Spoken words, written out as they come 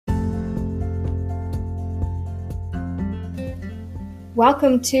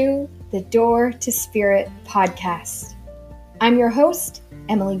Welcome to the Door to Spirit podcast. I'm your host,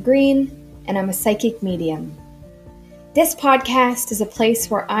 Emily Green, and I'm a psychic medium. This podcast is a place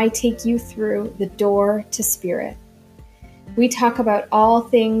where I take you through the door to spirit. We talk about all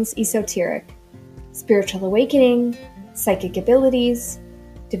things esoteric, spiritual awakening, psychic abilities,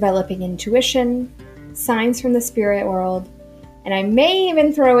 developing intuition, signs from the spirit world, and I may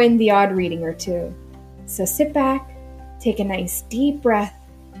even throw in the odd reading or two. So sit back, take a nice deep breath,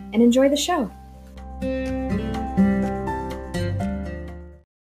 and enjoy the show.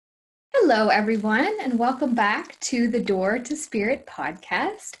 Hello, everyone, and welcome back to the Door to Spirit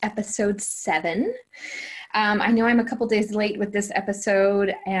podcast, episode 7. I know I'm a couple days late with this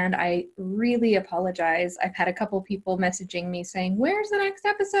episode, and I really apologize. I've had a couple people messaging me saying, "Where's the next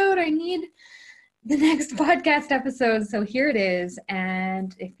episode? I need the next podcast episode." So here it is.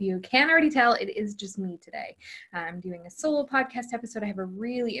 And if you can't already tell, it is just me today. I'm doing a solo podcast episode. I have a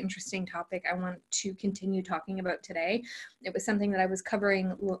really interesting topic I want to continue talking about today. It was something that I was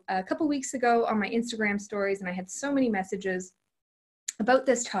covering a couple weeks ago on my Instagram stories, and I had so many messages about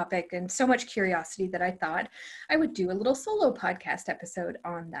this topic and so much curiosity that I thought I would do a little solo podcast episode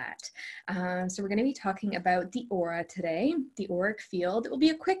on that. So we're going to be talking about the aura today, the auric field. It will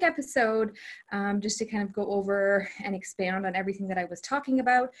be a quick episode just to kind of go over and expand on everything that I was talking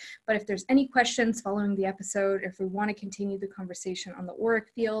about. But if there's any questions following the episode, or if we want to continue the conversation on the auric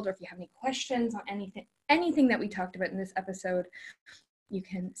field, or if you have any questions on anything that we talked about in this episode, you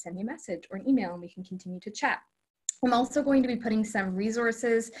can send me a message or an email and we can continue to chat. I'm also going to be putting some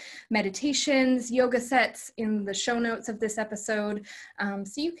resources, meditations, yoga sets in the show notes of this episode.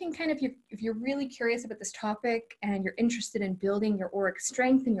 So you can kind of, if you're really curious about this topic and you're interested in building your auric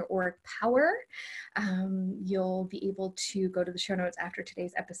strength and your auric power, you'll be able to go to the show notes after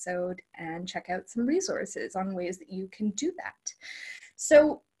today's episode and check out some resources on ways that you can do that.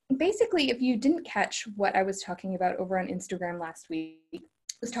 So basically, if you didn't catch what I was talking about over on Instagram last week, I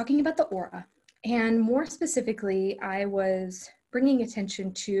was talking about the aura. And more specifically, I was bringing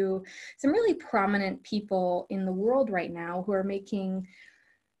attention to some really prominent people in the world right now who are making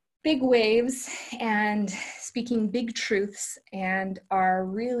big waves and speaking big truths and are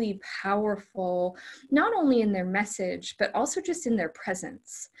really powerful, not only in their message, but also just in their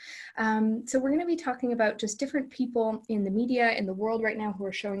presence. So we're going to be talking about just different people in the media, in the world right now who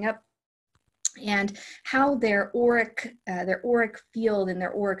are showing up, and how their auric field and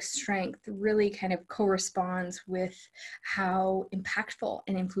their auric strength really kind of corresponds with how impactful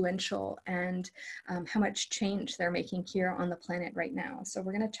and influential and how much change they're making here on the planet right now. So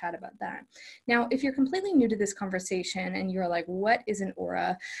we're going to chat about that. Now, if you're completely new to this conversation and you're like, what is an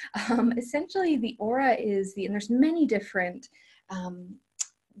aura? Essentially, the aura is and there's many different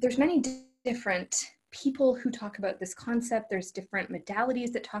people who talk about this concept. There's different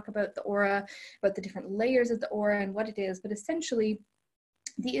modalities that talk about the aura, about the different layers of the aura and what it is. But essentially,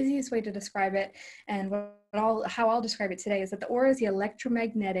 the easiest way to describe it, and how I'll describe it today, is that the aura is the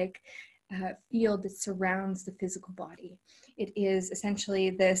electromagnetic field that surrounds the physical body. It is essentially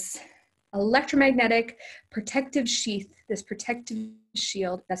this electromagnetic protective sheath, this protective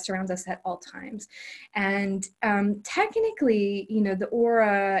shield that surrounds us at all times. And technically, the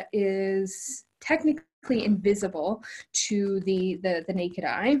aura is technically invisible to the naked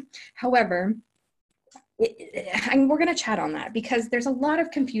eye. However, we're going to chat on that because there's a lot of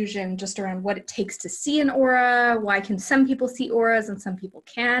confusion just around what it takes to see an aura. Why can some people see auras and some people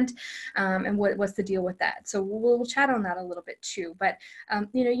can't? And what's the deal with that? So we'll chat on that a little bit too. But,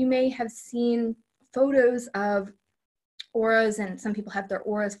 you may have seen photos of auras, and some people have their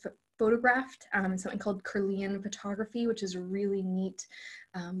auras photographed, something called Kirlian photography, which is a really neat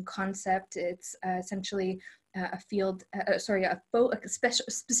concept. It's essentially a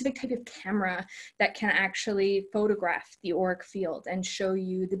specific type of camera that can actually photograph the auric field and show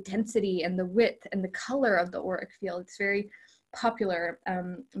you the density and the width and the color of the auric field. It's very popular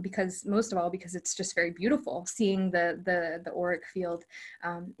because it's just very beautiful seeing the auric field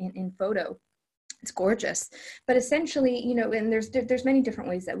in photo. It's gorgeous. But essentially, and there's many different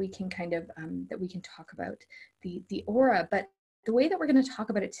ways that we can kind of that we can talk about the aura. But the way that we're going to talk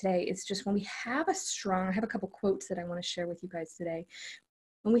about it today is just when we have I have a couple quotes that I want to share with you guys today.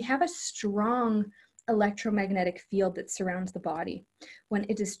 When we have a strong electromagnetic field that surrounds the body, when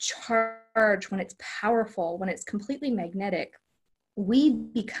it is charged, when it's powerful, when it's completely magnetic, we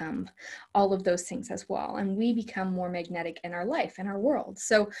become all of those things as well, and we become more magnetic in our life and our world.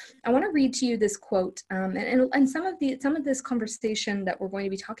 So I want to read to you this quote, and some of this conversation that we're going to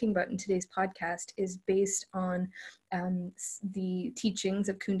be talking about in today's podcast is based on the teachings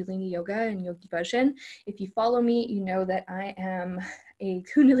of Kundalini Yoga and Yogi Bhajan. If you follow me, you know that I am a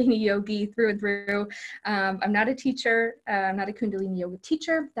Kundalini yogi through and through. I'm not a teacher. I'm not a Kundalini Yoga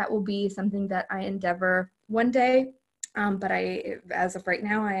teacher. That will be something that I endeavor one day. But as of right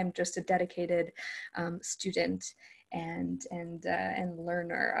now, I am just a dedicated student and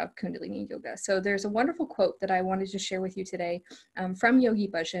learner of Kundalini Yoga. So there's a wonderful quote that I wanted to share with you today from Yogi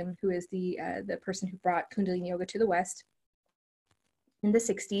Bhajan, who is the person who brought Kundalini Yoga to the West in the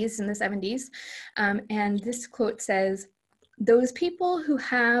 60s and the 70s. And this quote says, "Those people who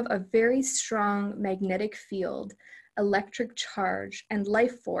have a very strong magnetic field, electric charge, and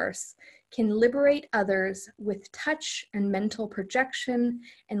life force can liberate others with touch and mental projection,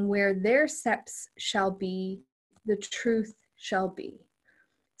 and where their steps shall be, the truth shall be."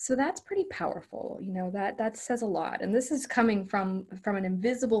 So that's pretty powerful. You know, that says a lot. And this is coming from an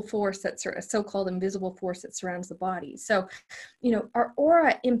invisible force, that's a so-called invisible force that surrounds the body. So, you know, our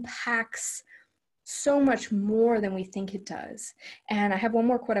aura impacts so much more than we think it does. And I have one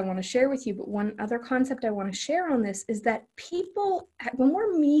more quote I want to share with you, but one other concept I want to share on this is that people, when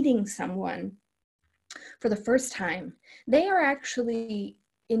we're meeting someone for the first time, they are actually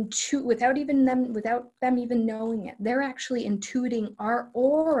without them even knowing it, they're actually intuiting our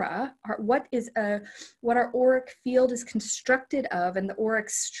aura, what our auric field is constructed of, and the auric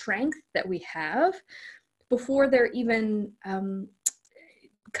strength that we have before they're even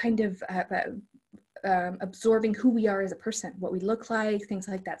absorbing who we are as a person, what we look like, things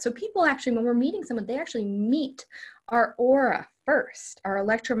like that. So people actually, when we're meeting someone, they actually meet our aura first, our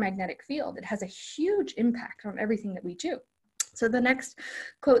electromagnetic field. It has a huge impact on everything that we do. So the next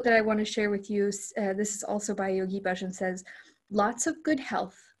quote that I want to share with you, this is also by Yogi Bhajan, says, "Lots of good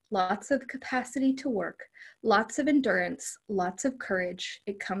health, lots of capacity to work, lots of endurance, lots of courage.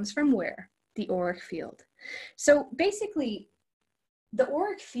 It comes from where? The auric field." So basically, the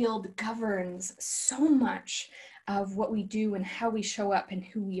auric field governs so much of what we do and how we show up and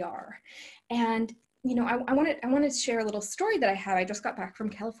who we are. And, you know, I wanted to share a little story that I had. I just got back from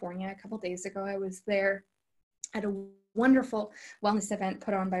California a couple days ago. I was there at a wonderful wellness event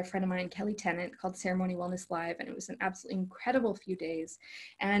put on by a friend of mine, Kelly Tennant, called Ceremony Wellness Live. And it was an absolutely incredible few days.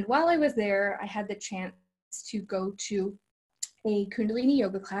 And while I was there, I had the chance to go to a Kundalini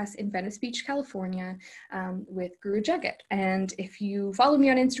yoga class in Venice Beach, California, with Guru Jagat. And if you follow me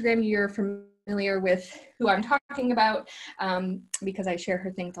on Instagram, you're familiar with who I'm talking about, because I share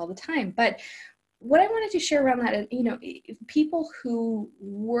her things all the time. But what I wanted to share around that, you know, people who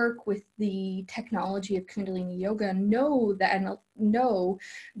work with the technology of Kundalini Yoga know that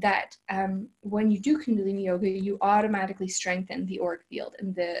when you do Kundalini Yoga, you automatically strengthen the auric field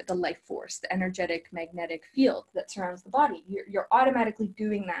and the life force, the energetic magnetic field that surrounds the body. You're automatically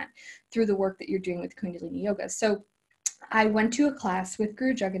doing that through the work that you're doing with Kundalini Yoga. So I went to a class with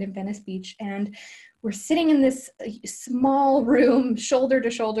Guru Jagat in Venice Beach, and we're sitting in this small room, shoulder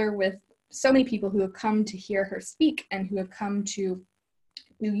to shoulder, with so many people who have come to hear her speak and who have come to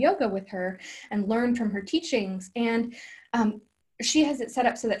do yoga with her and learn from her teachings. And she has it set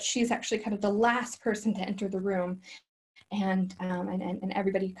up so that she's actually kind of the last person to enter the room. And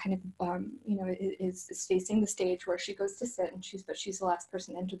everybody kind of, you know, is facing the stage where she goes to sit, and she's the last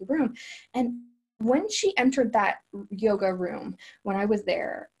person to enter the room. And when she entered that yoga room, when I was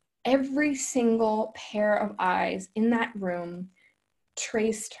there, every single pair of eyes in that room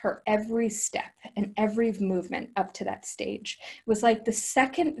traced her every step and every movement up to that stage. It was like the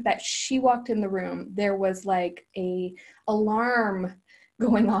second that she walked in the room, there was like a alarm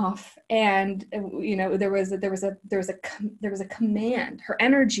going off, and you know, there was a command. Her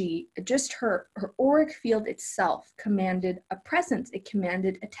energy, just her auric field itself, commanded a presence. It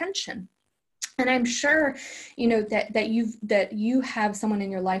commanded attention. And I'm sure, you know, that you have someone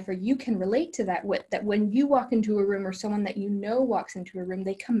in your life, or you can relate to that, that when you walk into a room, or someone that you know walks into a room,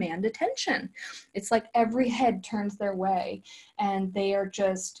 they command attention. It's like every head turns their way, and they are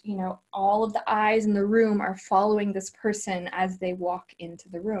just, you know, all of the eyes in the room are following this person as they walk into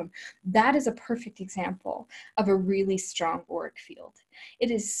the room. That is a perfect example of a really strong auric field.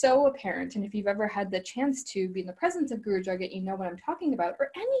 It is so apparent, and if you've ever had the chance to be in the presence of Guru Jagat, you know what I'm talking about, or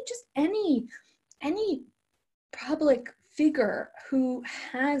any public figure who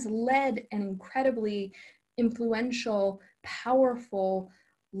has led an incredibly influential, powerful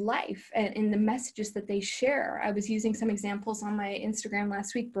life and in the messages that they share. I was using some examples on my Instagram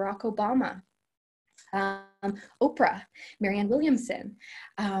last week. Barack Obama Oprah, Marianne Williamson,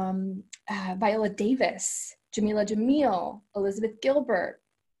 Viola Davis, Jamila Jamil, Elizabeth Gilbert,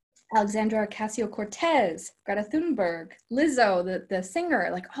 Alexandra Ocasio-Cortez, Greta Thunberg, Lizzo, the singer,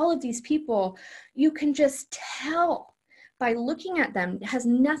 like all of these people, you can just tell by looking at them. It has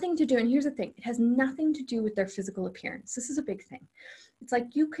nothing to do, and here's the thing, it has nothing to do with their physical appearance. This is a big thing. It's like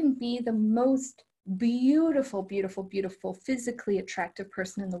you can be the most beautiful, beautiful, beautiful, physically attractive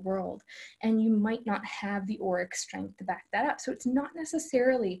person in the world, and you might not have the auric strength to back that up. So it's not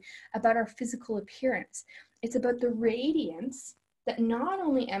necessarily about our physical appearance. It's about the radiance that not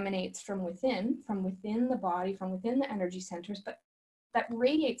only emanates from within the body, from within the energy centers, but that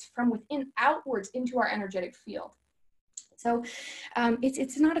radiates from within outwards into our energetic field. So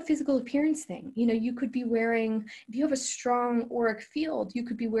it's not a physical appearance thing. You know, you could be wearing, if you have a strong auric field, you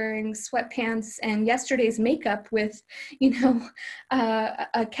could be wearing sweatpants and yesterday's makeup with, you know,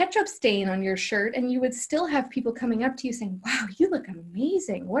 a ketchup stain on your shirt, and you would still have people coming up to you saying, wow, you look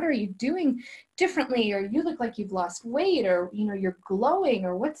amazing. What are you doing differently? Or you look like you've lost weight, or, you know, you're glowing,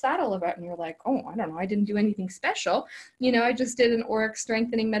 or what's that all about? And you're like, oh, I don't know. I didn't do anything special. You know, I just did an auric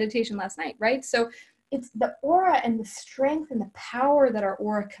strengthening meditation last night, right? So it's the aura and the strength and the power that our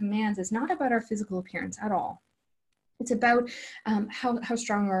aura commands is not about our physical appearance at all. It's about how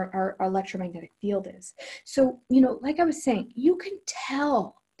strong our electromagnetic field is. So, you know, like I was saying, you can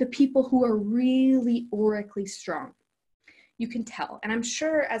tell the people who are really aurically strong. You can tell. And I'm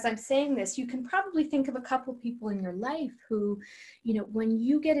sure as I'm saying this, you can probably think of a couple people in your life who, you know, when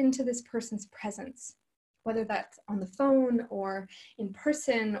you get into this person's presence, whether that's on the phone or in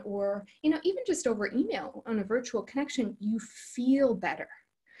person, or, you know, even just over email on a virtual connection, you feel better.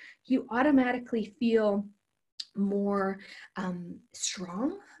 You automatically feel more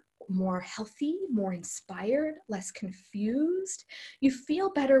strong, more healthy, more inspired, less confused. You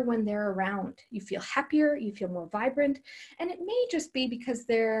feel better when they're around. You feel happier, you feel more vibrant. And it may just be because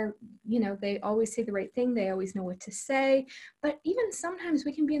they're, you know, they always say the right thing, they always know what to say. But even sometimes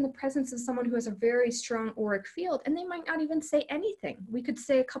we can be in the presence of someone who has a very strong auric field, and they might not even say anything. We could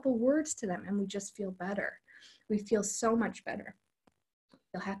say a couple words to them and we just feel better. We feel so much better.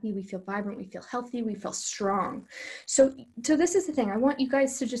 Feel happy, we feel vibrant, we feel healthy, we feel strong. So this is the thing. I want you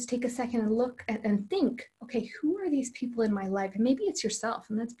guys to just take a second and look at and think, okay, who are these people in my life? And maybe it's yourself,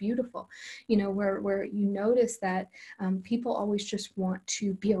 and that's beautiful. You know, where you notice that people always just want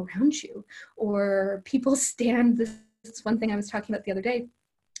to be around you, or people stand, this is one thing I was talking about the other day,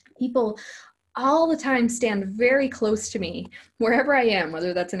 people all the time stand very close to me wherever I am,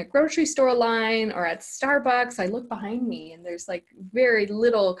 whether that's in a grocery store line or at Starbucks. I look behind me and there's like very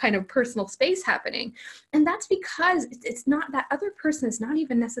little kind of personal space happening. And that's because it's not, that other person is not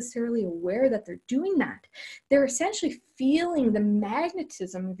even necessarily aware that they're doing that. They're essentially feeling the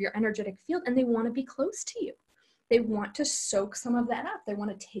magnetism of your energetic field, and they want to be close to you. They want to soak some of that up. They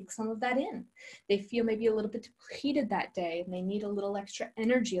want to take some of that in. They feel maybe a little bit depleted that day, and they need a little extra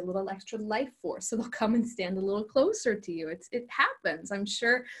energy, a little extra life force. So they'll come and stand a little closer to you. It happens. I'm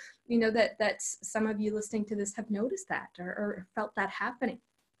sure, you know, that's some of you listening to this have noticed that or felt that happening.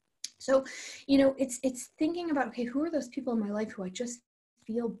 So, you know, it's thinking about, okay, who are those people in my life who I just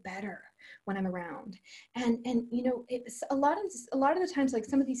feel better when I'm around? And you know, it's a lot of the times, like,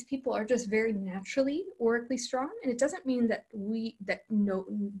 some of these people are just very naturally aurically strong, and it doesn't mean that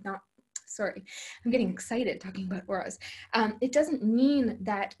sorry, I'm getting excited talking about auras. It doesn't mean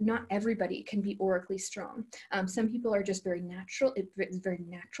that not everybody can be aurically strong. Some people are just very natural. It's very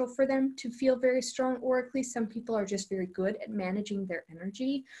natural for them to feel very strong aurically. Some people are just very good at managing their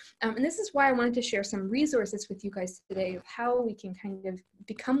energy. And this is why I wanted to share some resources with you guys today of how we can kind of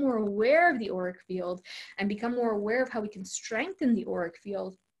become more aware of the auric field and become more aware of how we can strengthen the auric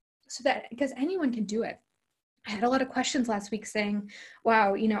field, so that, because anyone can do it. I had a lot of questions last week saying,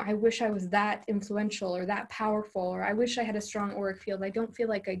 wow, you know, I wish I was that influential or that powerful, or I wish I had a strong auric field. I don't feel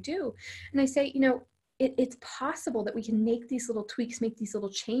like I do. And I say, you know, it's possible that we can make these little tweaks, make these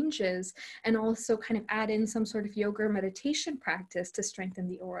little changes, and also kind of add in some sort of yoga or meditation practice to strengthen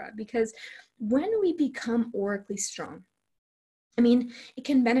the aura. Because when we become aurically strong, I mean, it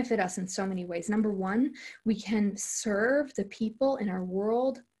can benefit us in so many ways. Number one, we can serve the people in our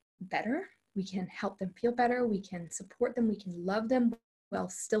world better. We can help them feel better. We can support them. We can love them while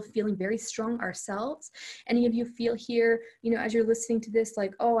still feeling very strong ourselves. Any of you feel here, you know, as you're listening to this,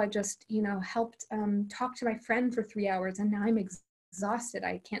 like, oh, I just, you know, helped talk to my friend for 3 hours, and now I'm exhausted.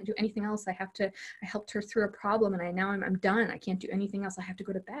 I can't do anything else. I helped her through a problem, and now I'm done. I can't do anything else. I have to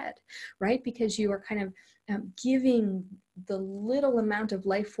go to bed, right? Because you are kind of giving the little amount of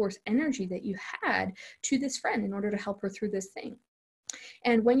life force energy that you had to this friend in order to help her through this thing.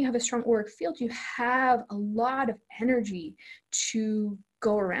 And when you have a strong auric field, you have a lot of energy to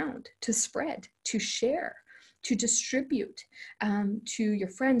go around, to spread, to share, to distribute, to your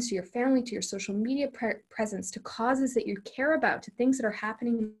friends, to your family, to your social media presence, to causes that you care about, to things that are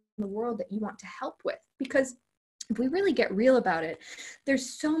happening in the world that you want to help with. Because if we really get real about it,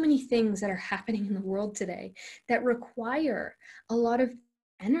 there's so many things that are happening in the world today that require a lot of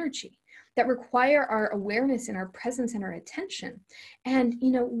energy, that require our awareness and our presence and our attention. And,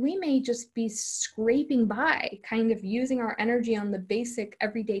 we may just be scraping by, kind of using our energy on the basic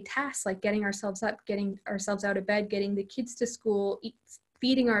everyday tasks, like getting ourselves up, getting ourselves out of bed, getting the kids to school,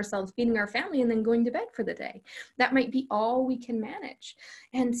 feeding ourselves, feeding our family, and then going to bed for the day. That might be all we can manage.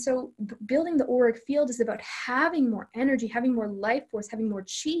 And so building the auric field is about having more energy, having more life force, having more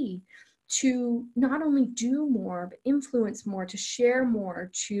chi, to not only do more, but influence more, to share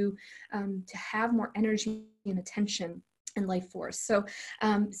more, to have more energy and attention and life force. So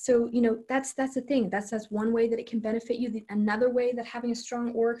that's the thing. That's one way that it can benefit you. Another way that having a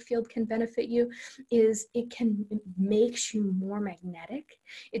strong auric field can benefit you is it makes you more magnetic.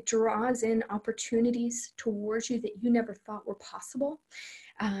 It draws in opportunities towards you that you never thought were possible.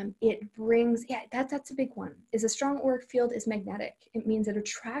 It brings, that's a big one, is a strong auric field is magnetic. It means it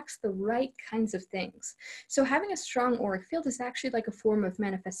attracts the right kinds of things. So having a strong auric field is actually like a form of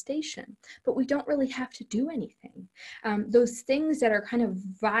manifestation, but we don't really have to do anything. Those things that are kind of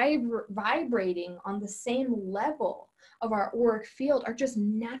vibrating on the same level of our auric field are just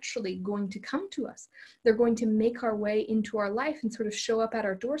naturally going to come to us. They're going to make our way into our life and sort of show up at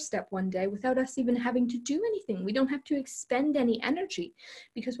our doorstep one day without us even having to do anything. We don't have to expend any energy,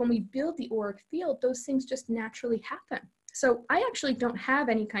 because when we build the auric field, those things just naturally happen. So I actually don't have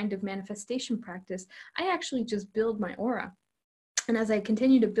any kind of manifestation practice. I actually just build my aura. And as I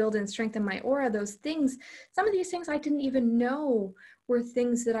continue to build and strengthen my aura, those things, some of these things I didn't even know were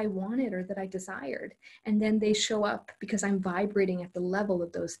things that I wanted or that I desired. And then they show up because I'm vibrating at the level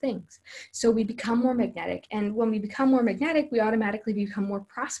of those things. So we become more magnetic. And when we become more magnetic, we automatically become more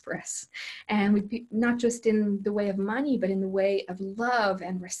prosperous. And not just in the way of money, but in the way of love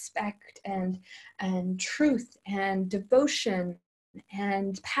and respect and truth and devotion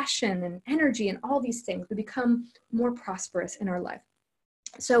and passion and energy and all these things. We become more prosperous in our life.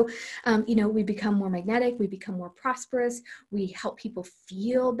 So, we become more magnetic, we become more prosperous, we help people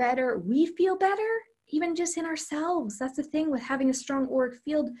feel better, we feel better, even just in ourselves. That's the thing with having a strong auric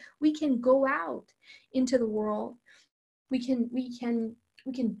field. We can go out into the world. We can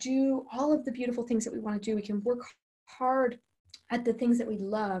do all of the beautiful things that we want to do. We can work hard at the things that we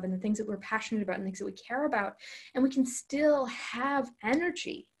love and the things that we're passionate about and things that we care about, and we can still have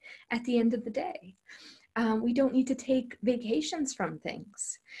energy at the end of the day. We don't need to take vacations from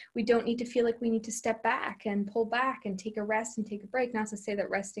things. We don't need to feel like we need to step back and pull back and take a rest and take a break. Not to say that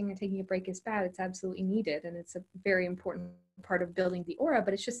resting and taking a break is bad. It's absolutely needed, and it's a very important part of building the aura,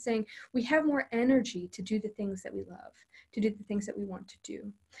 but it's just saying we have more energy to do the things that we love, to do the things that we want to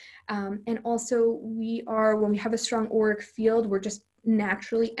do. And also when we have a strong auric field, we're just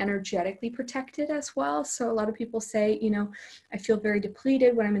naturally energetically protected as well. So a lot of people say, I feel very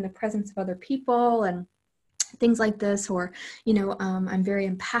depleted when I'm in the presence of other people and things like this, or, I'm very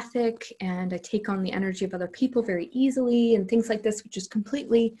empathic and I take on the energy of other people very easily and things like this, which is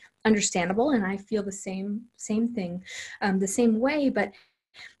completely understandable. And I feel the same thing, the same way. But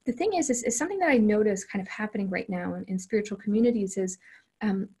the thing is something that I notice kind of happening right now in spiritual communities is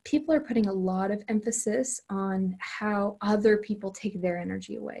people are putting a lot of emphasis on how other people take their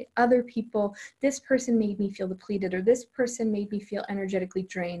energy away. Other people, this person made me feel depleted, or this person made me feel energetically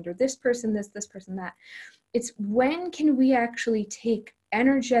drained, or this person this person that. It's when can we actually take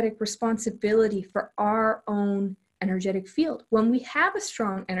energetic responsibility for our own energetic field? When we have a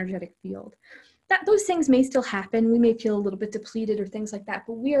strong energetic field, that those things may still happen. We may feel a little bit depleted or things like that,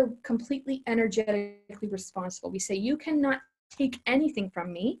 but we are completely energetically responsible. We say, you cannot take anything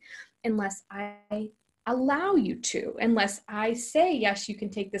from me unless I allow you to, unless I say, yes, you can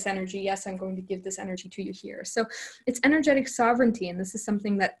take this energy. Yes, I'm going to give this energy to you here. So it's energetic sovereignty. And this is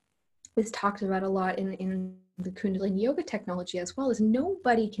something that is talked about a lot in the Kundalini yoga technology as well, is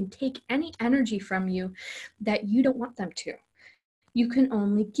nobody can take any energy from you that you don't want them to. You can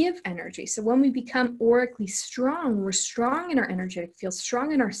only give energy. So when we become aurically strong, we're strong in our energetic field,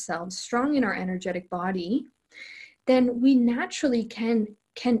 strong in ourselves, strong in our energetic body, then we naturally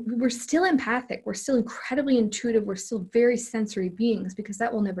we're still empathic, we're still incredibly intuitive, we're still very sensory beings, because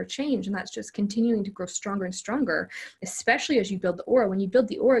that will never change. And that's just continuing to grow stronger and stronger, especially as you build the aura. When you build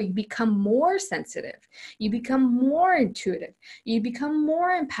the aura, you become more sensitive, you become more intuitive, you become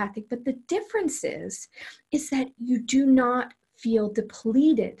more empathic. But the difference is that you do not feel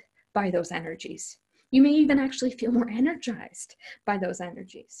depleted by those energies. You may even actually feel more energized by those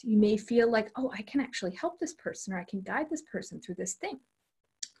energies. You may feel like, oh, I can actually help this person, or I can guide this person through this thing,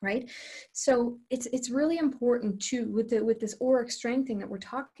 right? So it's really important too with this auric strengthening that we're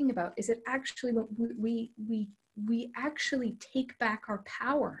talking about, is it actually we actually take back our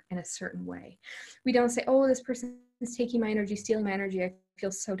power in a certain way. We don't say, oh, this person is taking my energy, stealing my energy. I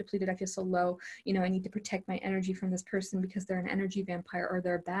feel so depleted. I feel so low. You know, I need to protect my energy from this person because they're an energy vampire or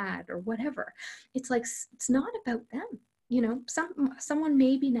they're bad or whatever. It's like, it's not about them. You know, someone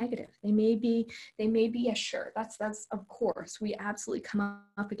may be negative. They may be, yeah, sure. That's of course, we absolutely come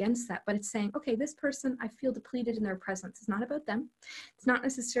up against that. But it's saying, okay, this person, I feel depleted in their presence. It's not about them. It's not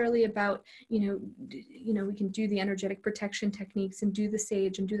necessarily about, you know, we can do the energetic protection techniques and do the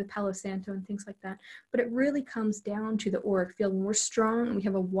sage and do the Palo Santo and things like that. But it really comes down to the auric field. When we're strong and we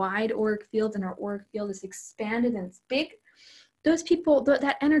have a wide auric field and our auric field is expanded and it's big, those people,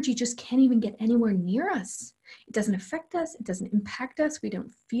 that energy just can't even get anywhere near us. It doesn't affect us. It doesn't impact us. We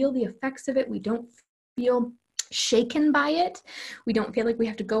don't feel the effects of it. We don't feel shaken by it. We don't feel like we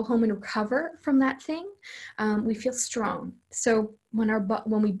have to go home and recover from that thing. We feel strong. So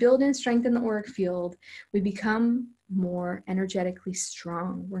when we build and strengthen the auric field, we become more energetically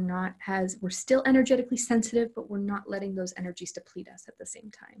strong. We're still energetically sensitive, but we're not letting those energies deplete us at the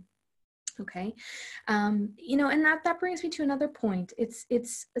same time. Okay. You know, and that brings me to another point. It's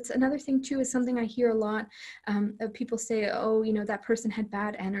another thing too, is something I hear a lot of people say, oh, you know, that person had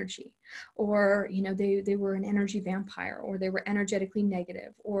bad energy, or, you know, they were an energy vampire, or they were energetically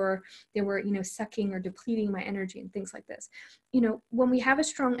negative, or they were, you know, sucking or depleting my energy and things like this. You know, when we have a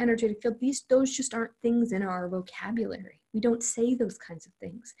strong energetic field, those just aren't things in our vocabulary. We don't say those kinds of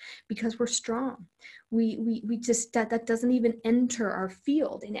things because we're strong. We just, that doesn't even enter our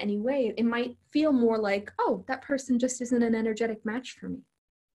field in any way. It might feel more like, oh, that person just isn't an energetic match for me,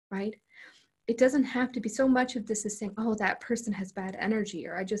 right? It doesn't have to be. So much of this is saying, oh, that person has bad energy,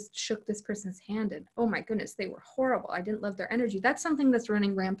 or I just shook this person's hand and, oh my goodness, they were horrible. I didn't love their energy. That's something that's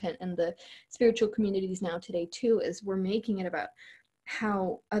running rampant in the spiritual communities now today too, is we're making it about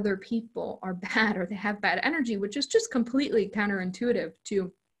how other people are bad or they have bad energy, which is just completely counterintuitive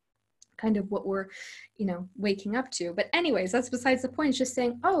to kind of what we're, you know, waking up to. But anyways, that's besides the point. It's just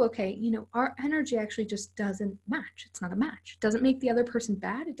saying, oh, okay, you know, our energy actually just doesn't match. It's not a match. It doesn't make the other person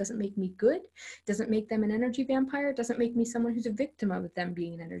bad. It doesn't make me good. It doesn't make them an energy vampire. It doesn't make me someone who's a victim of them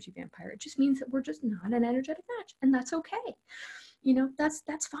being an energy vampire. It just means that we're just not an energetic match, and that's okay. You know,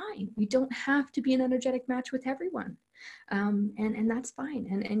 that's fine. We don't have to be an energetic match with everyone. And that's fine.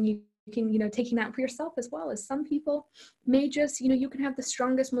 And you can, you know, taking that for yourself as well, as some people may just, you know, you can have the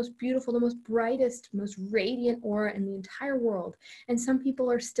strongest, most beautiful, the most brightest, most radiant aura in the entire world. And some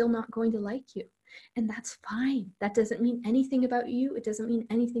people are still not going to like you. And that's fine. That doesn't mean anything about you. It doesn't mean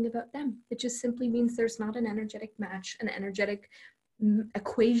anything about them. It just simply means there's not an energetic match, an energetic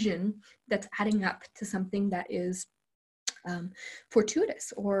equation that's adding up to something that is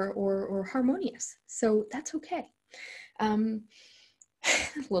fortuitous or harmonious. So that's okay. A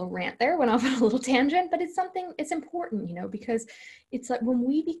little rant there, went off on a little tangent, but it's important, you know, because it's like when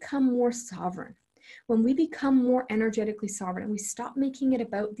we become more sovereign, when we become more energetically sovereign, and we stop making it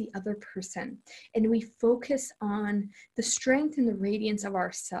about the other person, and we focus on the strength and the radiance of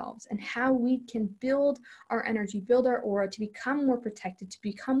ourselves and how we can build our energy, build our aura to become more protected, to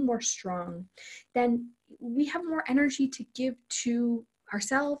become more strong, then we have more energy to give to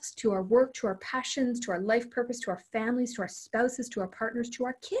ourselves, to our work, to our passions, to our life purpose, to our families, to our spouses, to our partners, to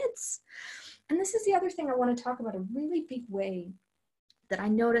our kids. And this is the other thing I want to talk about, a really big way that I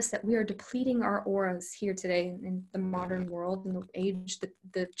notice that we are depleting our auras here today in the modern world, in the age,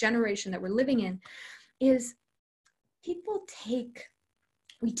 the generation that we're living in, is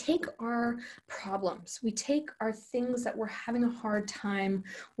we take our problems, we take our things that we're having a hard time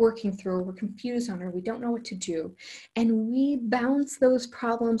working through, or we're confused on, or we don't know what to do, and we bounce those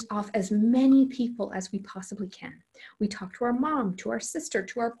problems off as many people as we possibly can. We talk to our mom, to our sister,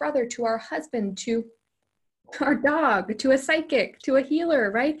 to our brother, to our husband, to our dog, to a psychic, to a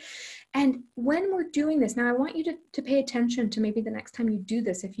healer, right? And when we're doing this, now I want you to pay attention to maybe the next time you do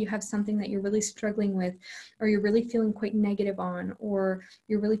this, if you have something that you're really struggling with, or you're really feeling quite negative on, or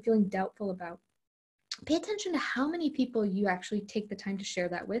you're really feeling doubtful about, pay attention to how many people you actually take the time to share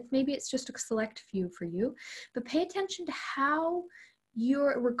that with. Maybe it's just a select few for you, but pay attention to how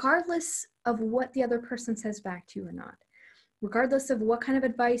you're, regardless of what the other person says back to you or not, regardless of what kind of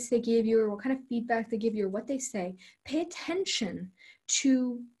advice they give you or what kind of feedback they give you or what they say, pay attention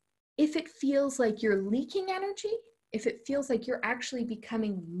to if it feels like you're leaking energy if it feels like you're actually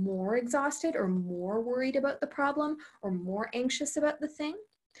becoming more exhausted or more worried about the problem or more anxious about the thing.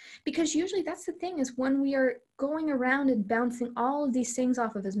 Because usually that's the thing, is when we are going around and bouncing all of these things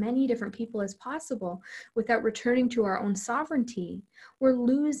off of as many different people as possible without returning to our own sovereignty, we're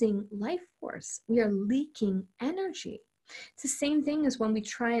losing life force. We are leaking energy. It's the same thing as when we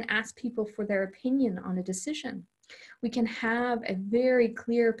try and ask people for their opinion on a decision. We can have a very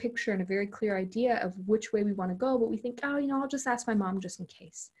clear picture and a very clear idea of which way we want to go, but we think, oh, I'll just ask my mom just in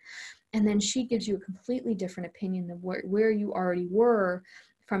case. And then she gives you a completely different opinion than where you already were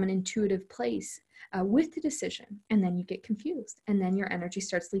from an intuitive place with the decision. And then you get confused, and then your energy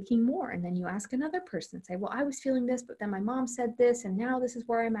starts leaking more. And then you ask another person and say, well, I was feeling this, but then my mom said this, and now this is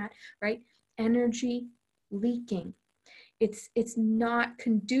where I'm at, right? Energy leaking. It's not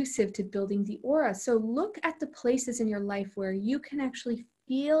conducive to building the aura. So look at the places in your life where you can actually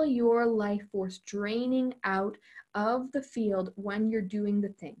feel your life force draining out of the field when you're doing the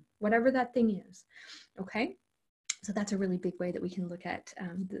thing, whatever that thing is. Okay. So that's a really big way that we can look at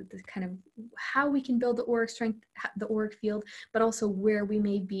the kind of how we can build the auric strength, the auric field, but also where we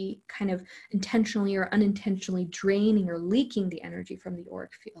may be kind of intentionally or unintentionally draining or leaking the energy from the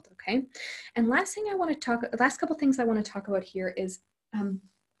auric field. Okay. And last couple things I want to talk about here is,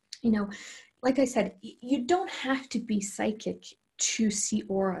 like I said, you don't have to be psychic to see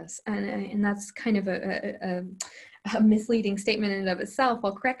auras, and that's kind of a misleading statement in and of itself.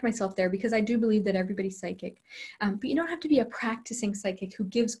 I'll correct myself there, because I do believe that everybody's psychic, but you don't have to be a practicing psychic who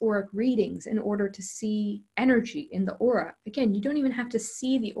gives auric readings in order to see energy in the aura. Again, you don't even have to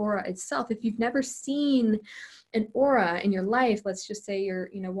see the aura itself. If you've never seen an aura in your life, let's just say you're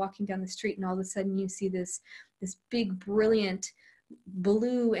walking down the street and all of a sudden you see this big brilliant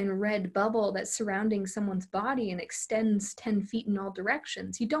blue and red bubble that's surrounding someone's body and extends 10 feet in all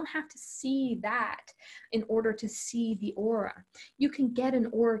directions. You don't have to see that in order to see the aura. You can get an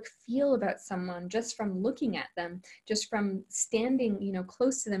auric feel about someone just from looking at them, just from standing,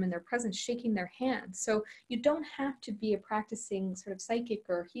 close to them in their presence, shaking their hand. So you don't have to be a practicing sort of psychic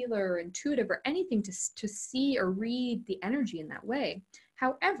or healer or intuitive or anything to see or read the energy in that way.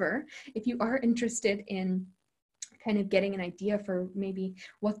 However, if you are interested in kind of getting an idea for maybe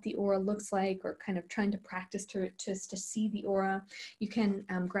what the aura looks like, or kind of trying to practice to see the aura, you can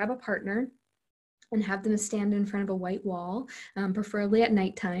grab a partner and have them stand in front of a white wall, preferably at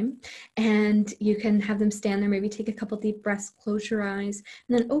nighttime. And you can have them stand there, maybe take a couple deep breaths, close your eyes,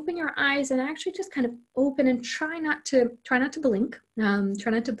 and then open your eyes and actually just kind of open and try not to blink.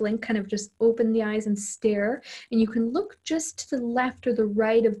 Try not to blink, kind of just open the eyes and stare. And you can look just to the left or the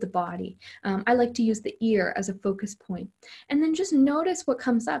right of the body. I like to use the ear as a focus point. And then just notice what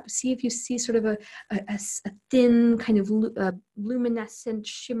comes up. See if you see sort of a thin kind of luminescent,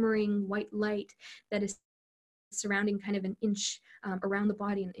 shimmering white light that is surrounding kind of an inch around the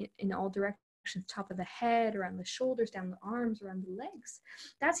body in all directions, top of the head, around the shoulders, down the arms, around the legs.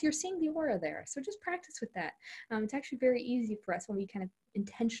 You're seeing the aura there. So just practice with that. It's actually very easy for us when we kind of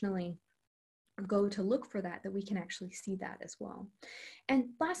intentionally go to look for that we can actually see that as well. And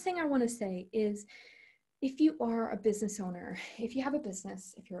last thing I want to say is, if you are a business owner, if you have a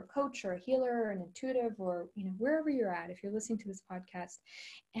business, if you're a coach or a healer or an intuitive, or wherever you're at, if you're listening to this podcast,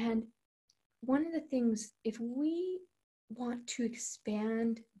 and one of the things, if we want to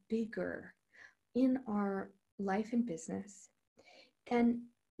expand bigger in our life and business, then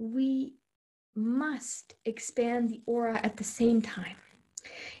we must expand the aura at the same time.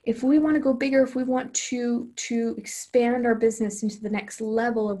 If we want to go bigger, if we want to expand our business into the next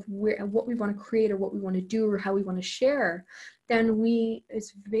level of what we want to create or what we want to do or how we want to share, then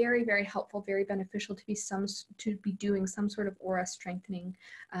it's very, very helpful, very beneficial to be doing some sort of aura strengthening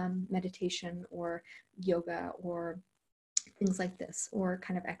meditation or yoga or things like this, or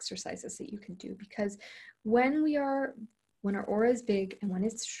kind of exercises that you can do. Because when our aura is big and when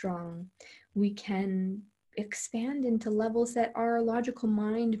it's strong, we can expand into levels that our logical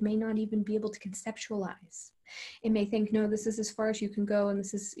mind may not even be able to conceptualize. It may think, no, this is as far as you can go, and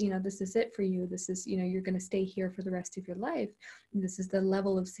this is it for you. This is, you're going to stay here for the rest of your life. And this is the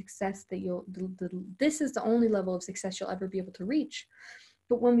level of success that this is the only level of success you'll ever be able to reach.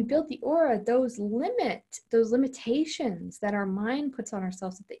 But when we build the aura, those limitations that our mind puts on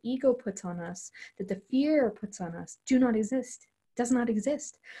ourselves, that the ego puts on us, that the fear puts on us, do not exist. Does not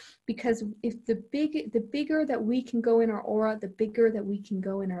exist. Because if the bigger that we can go in our aura, the bigger that we can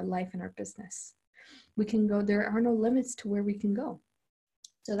go in our life and our business. We can go, there are no limits to where we can go.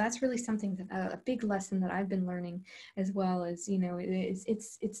 So that's really something that a big lesson that I've been learning as well is,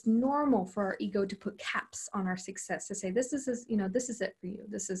 it's normal for our ego to put caps on our success, to say, this is it for you.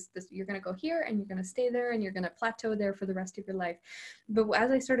 This you're going to go here and you're going to stay there and you're going to plateau there for the rest of your life. But as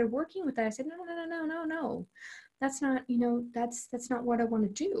I started working with that, I said, no. That's not, that's not what I want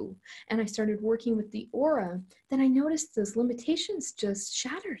to do. And I started working with the aura. Then I noticed those limitations just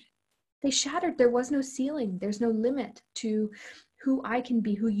shattered. They shattered. There was no ceiling. There's no limit to who I can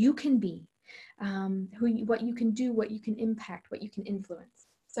be, who you can be, what you can do, what you can impact, what you can influence.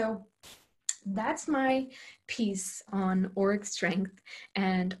 So that's my piece on auric strength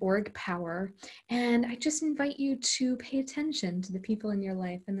and auric power. And I just invite you to pay attention to the people in your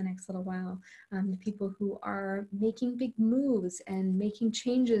life in the next little while, the people who are making big moves and making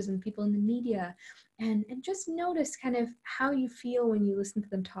changes, and people in the media. And just notice kind of how you feel when you listen to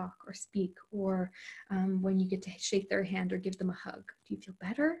them talk or speak, or when you get to shake their hand or give them a hug. Do you feel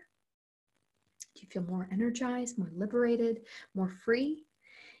better? Do you feel more energized, more liberated, more free?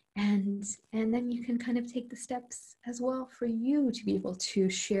 And then you can kind of take the steps as well for you to be able to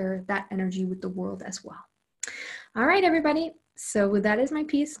share that energy with the world as well. All right, everybody. So that is my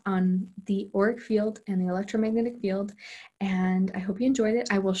piece on the auric field and the electromagnetic field, and I hope you enjoyed it.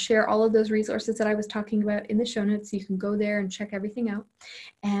 I will share all of those resources that I was talking about in the show notes, so you can go there and check everything out,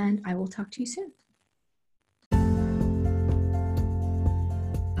 and I will talk to you soon.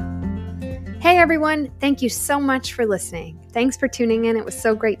 Hey everyone, thank you so much for listening. Thanks for tuning in. It was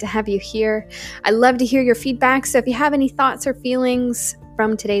so great to have you here. I love to hear your feedback, so if you have any thoughts or feelings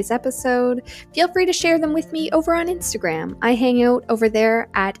from today's episode, feel free to share them with me over on Instagram. I hang out over there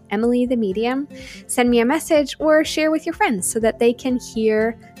at Emily the Medium. Send me a message or share with your friends so that they can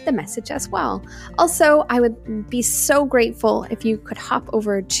hear the message as well. Also, I would be so grateful if you could hop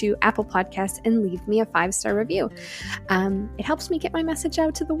over to Apple Podcasts and leave me a 5-star review. It helps me get my message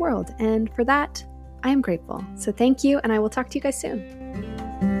out to the world, and for that, I am grateful. So thank you, and I will talk to you guys soon.